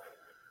yourself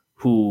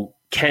who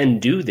can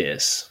do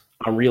this,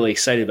 I'm really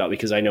excited about,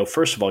 because I know,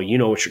 first of all, you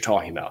know what you're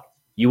talking about.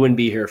 You wouldn't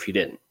be here if you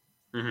didn't.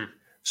 Mm-hmm.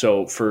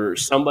 So for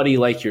somebody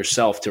like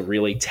yourself to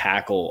really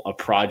tackle a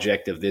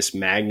project of this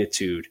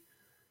magnitude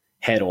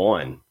head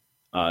on,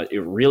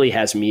 it really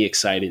has me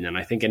excited. And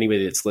I think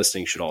anybody that's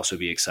listening should also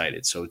be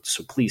excited. So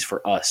please,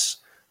 for us,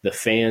 the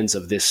fans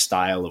of this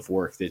style of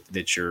work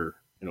that you're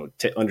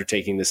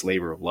undertaking this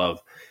labor of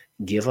love,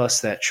 give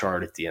us that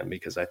chart at the end,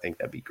 because I think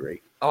that'd be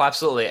great. Oh,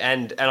 absolutely.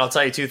 And I'll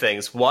tell you two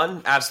things.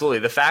 One, absolutely.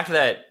 The fact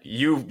that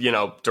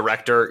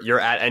director, you're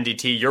at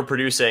NDT, you're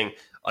producing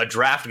a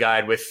draft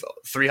guide with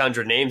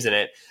 300 names in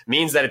it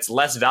means that it's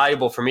less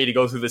valuable for me to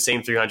go through the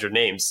same 300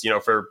 names,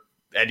 for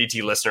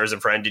NDT listeners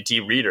and for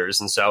NDT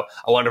readers. And so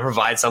I wanted to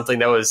provide something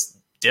that was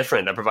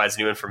different, that provides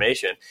new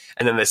information.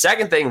 And then the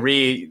second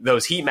thing,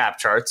 those heat map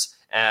charts.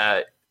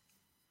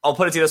 I'll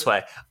put it to you this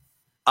way.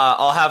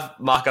 I'll have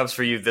mock-ups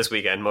for you this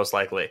weekend, most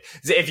likely.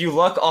 If you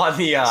look on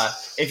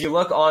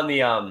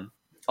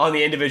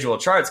the individual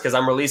charts, because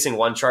I'm releasing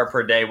one chart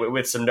per day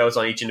with some notes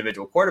on each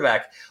individual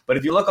quarterback. But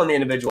if you look on the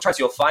individual charts,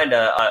 you'll find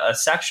a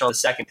section on the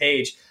second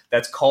page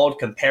that's called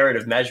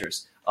comparative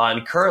measures.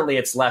 And currently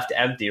it's left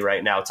empty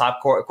right now,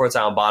 top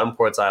quartile and bottom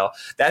quartile.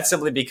 That's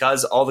simply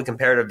because all the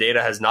comparative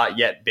data has not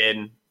yet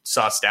been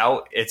sussed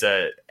out. It's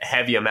a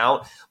heavy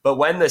amount. But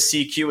when the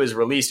CQ is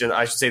released, and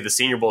I should say the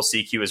Senior Bowl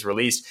CQ is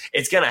released,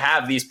 it's going to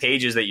have these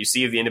pages that you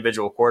see of the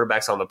individual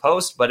quarterbacks on the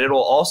post, but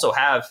it'll also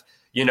have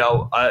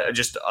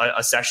just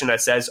a section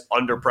that says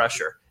under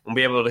pressure, and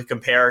be able to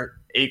compare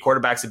a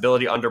quarterback's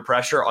ability under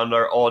pressure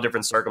under all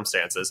different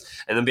circumstances,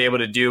 and then be able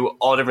to do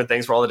all different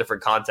things for all the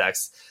different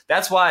contexts.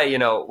 That's why,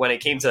 when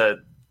it came to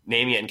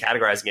naming it and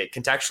categorizing it,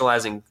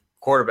 contextualized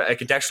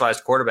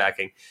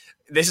quarterbacking,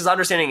 this is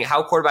understanding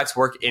how quarterbacks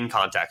work in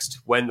context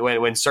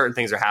when certain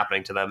things are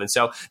happening to them. And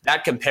so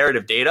that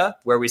comparative data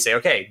where we say,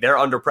 okay, they're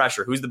under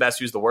pressure, who's the best,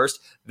 who's the worst,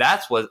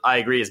 that's what I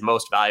agree is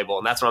most valuable.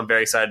 And that's what I'm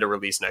very excited to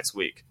release next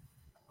week.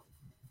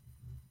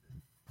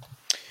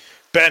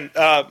 Ben,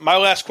 my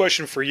last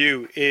question for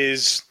you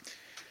is,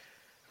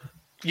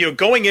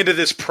 going into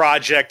this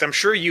project, I'm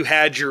sure you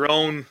had your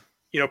own,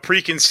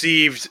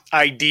 preconceived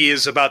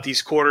ideas about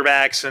these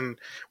quarterbacks and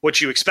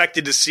what you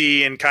expected to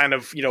see, and kind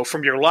of,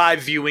 from your live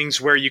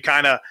viewings where you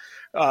kind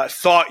of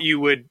thought you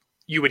would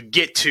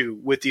get to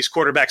with these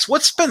quarterbacks.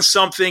 What's been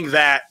something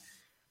that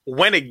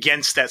went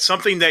against that,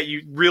 something that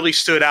you really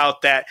stood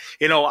out that,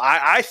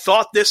 I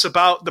thought this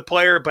about the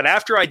player, but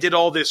after I did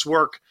all this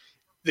work,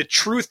 the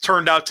truth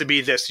turned out to be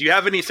this? Do you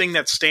have anything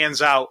that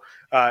stands out,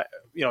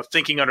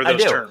 thinking under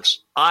those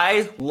terms?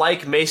 I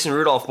like Mason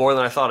Rudolph more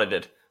than I thought I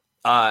did.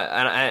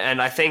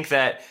 And I think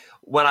that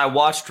when I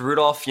watched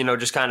Rudolph,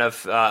 just kind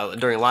of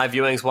during live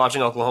viewings,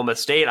 watching Oklahoma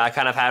State, I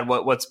kind of had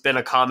what's been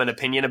a common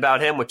opinion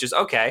about him, which is,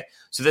 okay,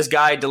 so this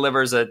guy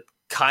delivers a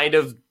kind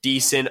of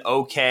decent,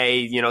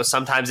 okay,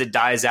 sometimes it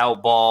dies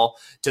out ball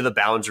to the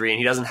boundary, and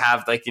he doesn't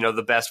have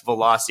the best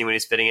velocity when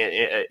he's fitting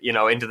it,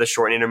 into the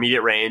short and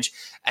intermediate range,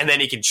 and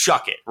then he can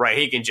chuck it, right?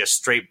 He can just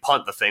straight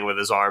punt the thing with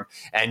his arm,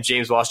 and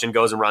James Washington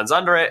goes and runs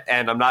under it,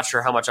 and I'm not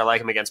sure how much I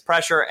like him against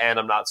pressure, and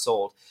I'm not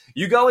sold.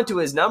 You go into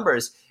his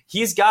numbers,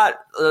 he's got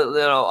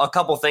a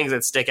couple things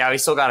that stick out.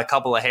 He's still got a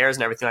couple of hairs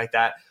and everything like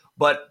that,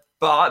 but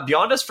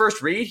beyond his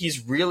first read,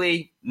 he's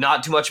really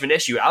not too much of an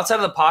issue. Outside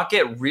of the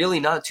pocket, really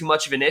not too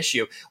much of an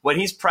issue. When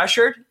he's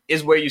pressured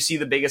is where you see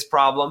the biggest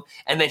problem,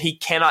 and then he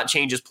cannot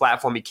change his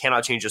platform. He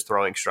cannot change his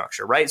throwing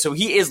structure, right? So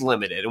he is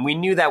limited, and we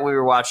knew that when we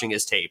were watching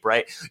his tape,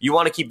 right? You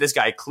want to keep this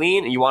guy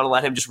clean, and you want to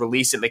let him just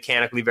release it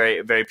mechanically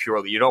very, very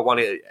purely. You don't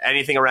want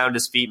anything around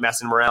his feet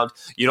messing him around.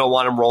 You don't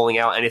want him rolling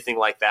out, anything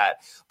like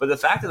that. But the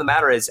fact of the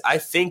matter is, I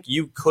think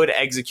you could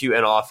execute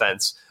an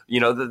offense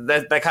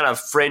that kind of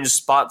fringe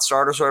spot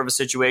starter sort of a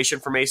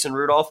situation for Mason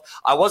Rudolph.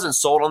 I wasn't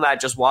sold on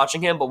that just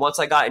watching him, but once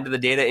I got into the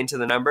data, into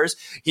the numbers,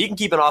 he can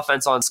keep an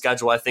offense on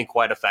schedule, I think,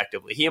 quite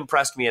effectively. He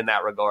impressed me in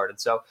that regard. And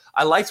so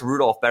I liked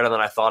Rudolph better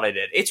than I thought I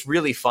did. It's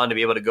really fun to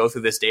be able to go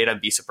through this data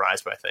and be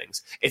surprised by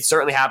things. It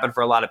certainly happened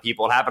for a lot of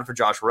people. It happened for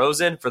Josh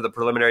Rosen for the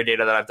preliminary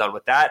data that I've done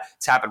with that.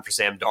 It's happened for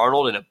Sam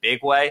Darnold in a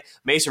big way.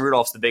 Mason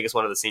Rudolph's the biggest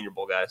one of the Senior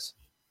Bowl guys.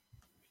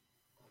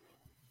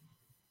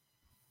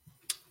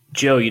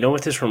 Joe, you know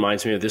what this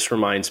reminds me of? This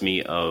reminds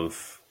me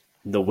of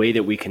the way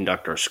that we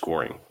conduct our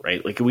scoring,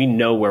 right? Like, we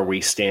know where we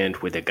stand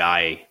with a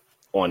guy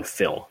on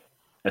film.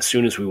 As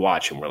soon as we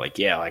watch him, we're like,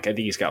 yeah, like, I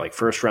think he's got like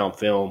first round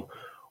film,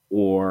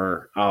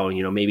 or,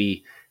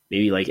 maybe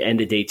like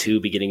end of day 2,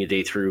 beginning of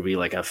day 3 will be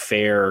like a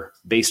fair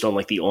based on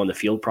like the on the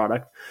field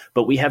product.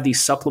 But we have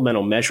these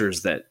supplemental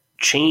measures that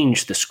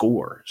change the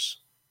scores,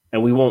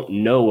 and we won't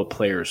know a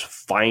player's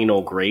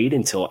final grade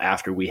until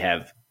after we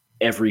have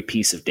every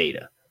piece of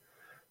data.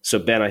 So,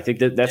 Ben, I think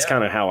that's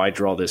kind of how I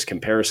draw this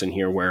comparison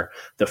here, where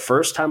the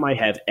first time I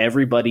have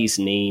everybody's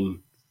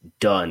name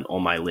done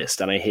on my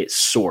list and I hit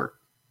sort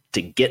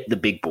to get the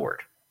big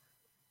board,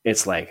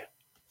 it's like,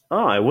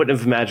 oh, I wouldn't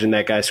have imagined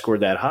that guy scored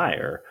that high,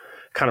 or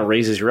kind of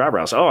raises your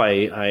eyebrows. Oh,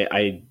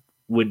 I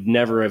would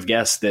never have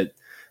guessed that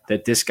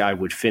this guy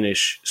would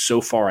finish so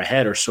far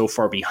ahead or so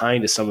far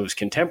behind as some of his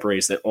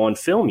contemporaries that on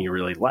film you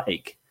really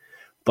like.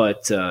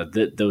 But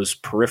those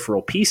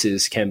peripheral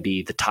pieces can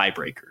be the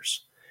tiebreakers.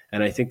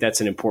 And I think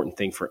that's an important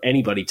thing for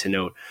anybody to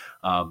note.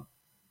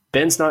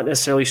 Ben's not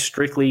necessarily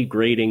strictly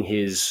grading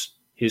his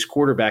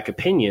quarterback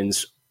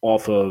opinions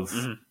off of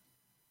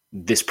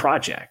this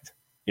project.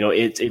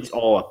 It's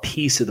all a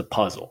piece of the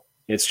puzzle.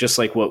 It's just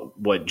like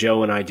what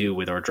Joe and I do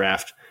with our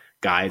draft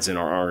guides and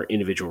our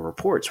individual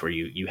reports, where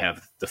you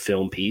have the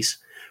film piece,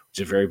 which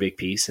is a very big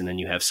piece, and then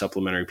you have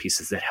supplementary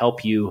pieces that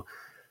help you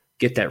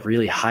get that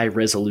really high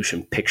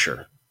resolution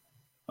picture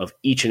of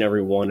each and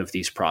every one of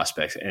these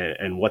prospects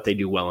and what they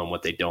do well and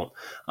what they don't.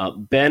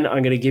 Ben,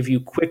 I'm going to give you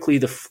quickly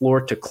the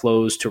floor to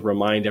close to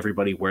remind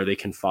everybody where they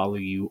can follow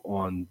you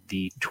on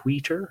the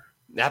Twitter.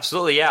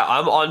 Absolutely, yeah.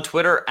 I'm on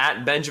Twitter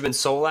at Benjamin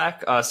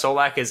Solak.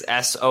 Solak is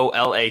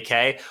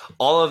Solak.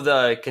 All of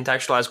the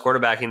contextualized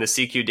quarterbacking, the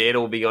CQ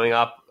data will be going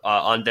up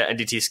on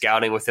NDT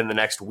Scouting within the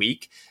next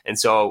week. And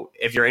so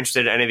if you're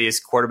interested in any of these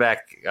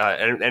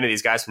any of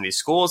these guys from these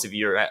schools, if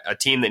you're a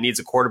team that needs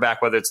a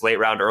quarterback, whether it's late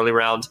round, early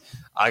round,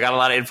 I got a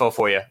lot of info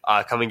for you.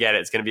 Come and get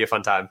it. It's going to be a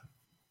fun time.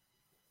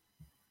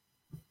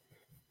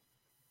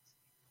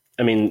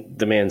 I mean,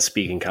 the man's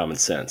speaking common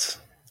sense.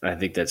 I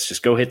think that's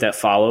just go hit that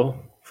follow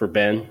for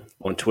Ben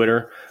on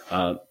Twitter.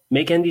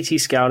 Make NDT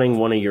Scouting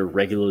one of your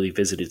regularly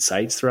visited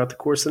sites throughout the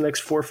course of the next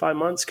 4 or 5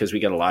 months, because we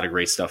got a lot of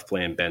great stuff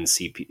planned. Ben's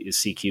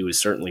CQ is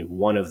certainly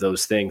one of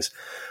those things.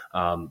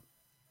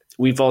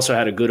 We've also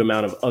had a good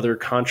amount of other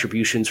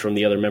contributions from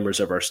the other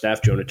members of our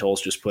staff. Jonah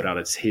Tolles just put out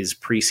his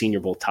pre-Senior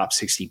Bowl Top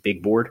 60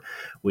 big board,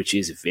 which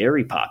is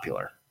very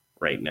popular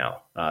right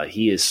now.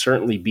 He is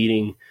certainly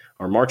beating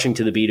or marching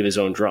to the beat of his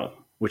own drum,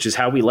 which is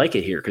how we like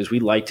it here, because we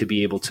like to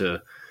be able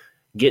to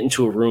get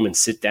into a room and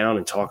sit down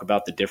and talk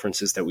about the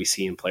differences that we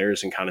see in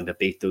players and kind of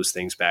debate those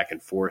things back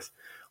and forth.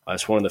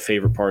 It's one of the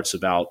favorite parts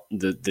about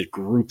the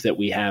group that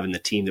we have and the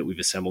team that we've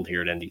assembled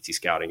here at NDT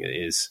Scouting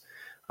is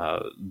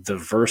the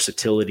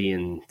versatility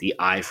and the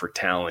eye for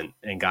talent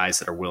and guys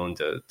that are willing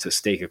to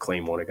stake a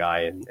claim on a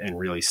guy and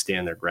really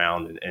stand their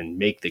ground and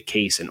make the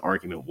case and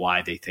argument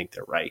why they think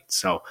they're right.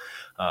 So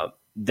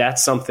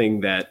that's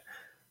something that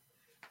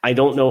I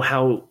don't know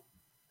how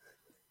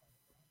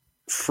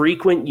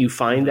frequent you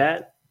find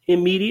that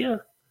in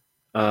media.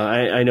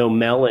 I know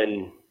Mel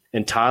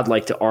and Todd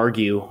like to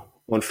argue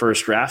on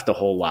First Draft a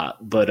whole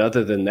lot, but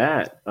other than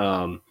that,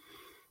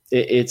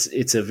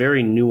 it's a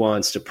very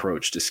nuanced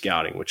approach to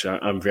scouting, which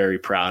I'm very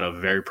proud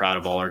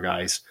of all our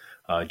guys,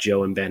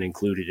 Joe and Ben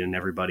included, and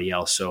everybody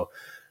else. So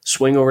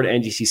swing over to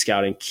NDT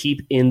Scouting,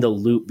 keep in the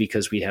loop,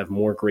 because we have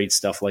more great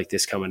stuff like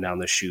this coming down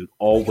the chute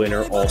all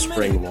winter, all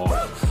spring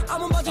long.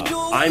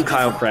 I'm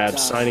Kyle Krabs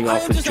signing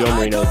off with Joe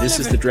Marino. This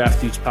is the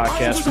Draft Dudes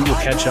Podcast. We will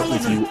catch up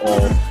with you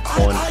all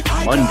on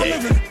Monday.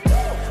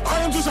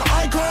 I am just an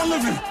icon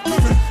living.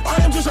 I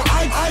am just an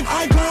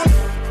icon.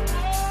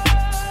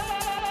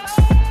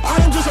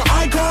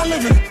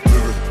 living.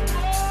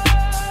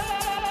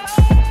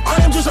 I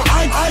am just an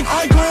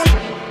icon.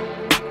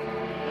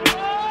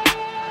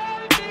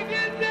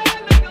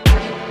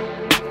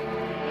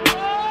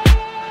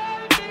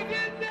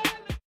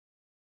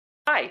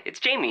 Hi, it's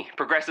Jamie,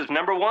 Progressive's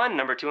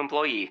 #1, #2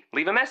 employee.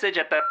 Leave a message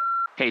at the...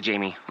 Hey,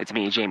 Jamie, it's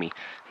me, Jamie.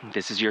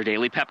 This is your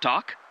daily pep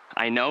talk.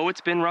 I know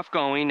it's been rough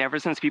going ever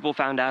since people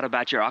found out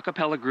about your a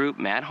cappella group,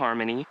 Mad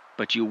Harmony,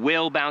 but you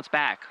will bounce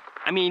back.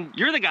 I mean,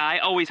 you're the guy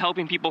always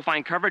helping people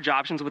find coverage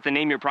options with the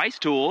Name Your Price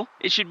tool.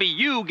 It should be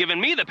you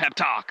giving me the pep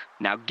talk.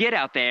 Now get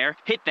out there,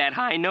 hit that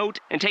high note,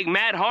 and take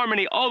Mad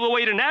Harmony all the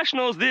way to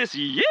nationals this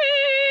year!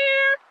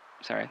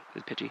 Sorry,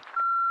 it's pitchy.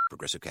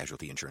 Progressive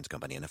Casualty Insurance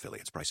Company and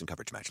Affiliates. Price and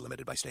coverage match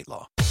limited by state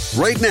law.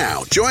 Right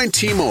now, join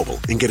T-Mobile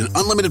and get an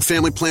unlimited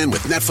family plan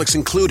with Netflix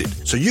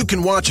included, so you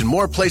can watch in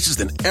more places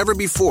than ever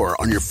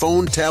before on your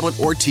phone, tablet,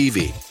 or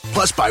TV.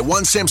 Plus, buy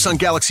one Samsung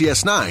Galaxy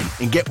S9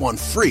 and get one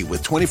free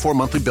with 24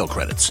 monthly bill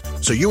credits,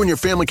 so you and your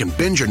family can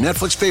binge your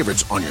Netflix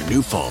favorites on your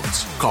new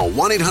phones. Call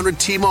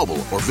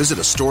 1-800-T-Mobile or visit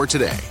a store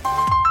today.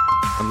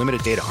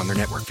 Unlimited data on their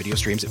network. Video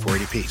streams at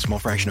 480p. Small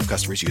fraction of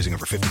customers using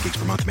over 50 gigs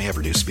per month may have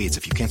reduced speeds.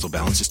 If you cancel,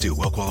 balance is due.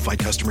 Well-qualified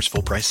customers,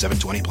 full price,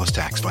 $720 plus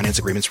tax. Finance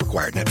agreements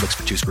required. Netflix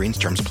for 2 screens.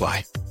 Terms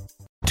apply.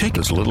 Take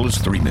as little as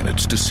 3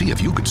 minutes to see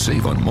if you could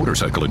save on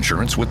motorcycle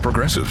insurance with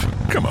Progressive.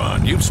 Come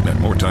on, you've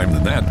spent more time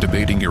than that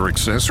debating your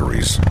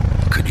accessories.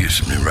 Could use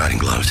some new riding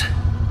gloves.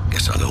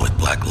 Guess I'll go with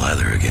black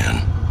leather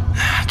again.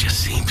 Just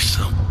seems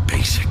so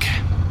basic.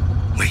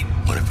 Wait,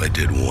 what if I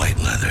did white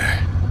leather?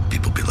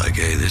 People be like,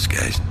 hey, this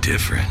guy's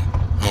different.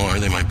 Or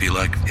they might be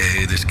like,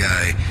 hey, this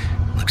guy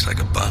looks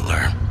like a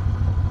butler.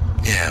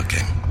 Yeah,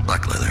 okay.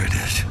 Black leather it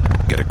is.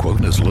 Get a quote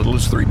in as little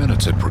as 3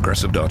 minutes at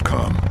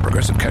Progressive.com.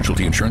 Progressive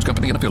Casualty Insurance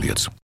Company and Affiliates.